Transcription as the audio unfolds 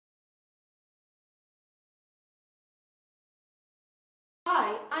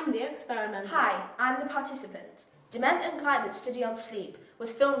Hi, I'm the experimenter. Hi, I'm the participant. Dement and Kleitman's study on sleep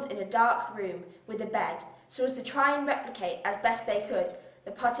was filmed in a dark room with a bed, so as to try and replicate as best they could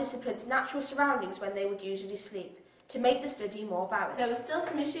the participants' natural surroundings when they would usually sleep, to make the study more valid. There were still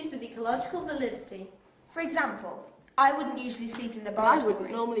some issues with ecological validity. For example, I wouldn't usually sleep in the I laboratory.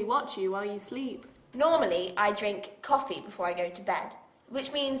 wouldn't normally watch you while you sleep. Normally, I drink coffee before I go to bed,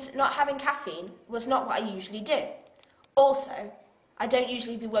 which means not having caffeine was not what I usually do. Also, I don't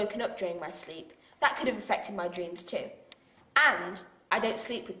usually be woken up during my sleep. That could have affected my dreams too. And I don't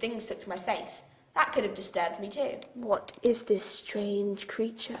sleep with things stuck to my face. That could have disturbed me too. What is this strange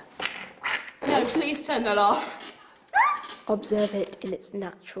creature? No, please turn that off. Observe it in its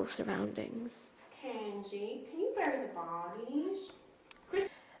natural surroundings. Kenji, can you bury the bodies?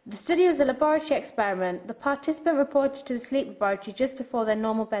 The study was a laboratory experiment. The participant reported to the sleep laboratory just before their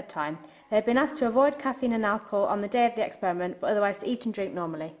normal bedtime. They had been asked to avoid caffeine and alcohol on the day of the experiment, but otherwise to eat and drink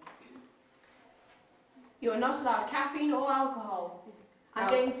normally. You are not allowed caffeine or alcohol. I'm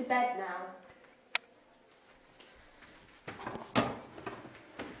going to bed now.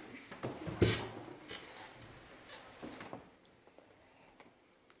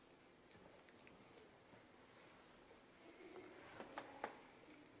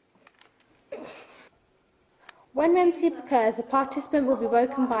 When REM sleep occurs, the participant will be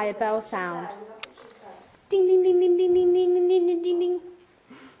woken by a bell sound. Ding, ding, ding, ding, ding, ding, ding, ding, ding, ding, ding.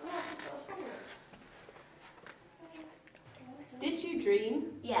 Did you dream?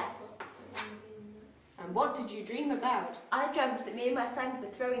 Yes. And what did you dream about? I dreamt that me and my friend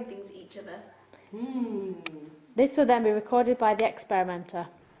were throwing things at each other. This will then be recorded by the experimenter.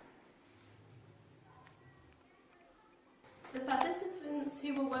 The participants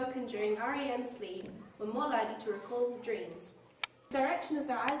who were woken during REM sleep were more likely to recall the dreams. The direction of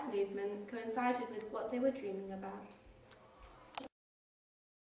their eyes movement coincided with what they were dreaming about.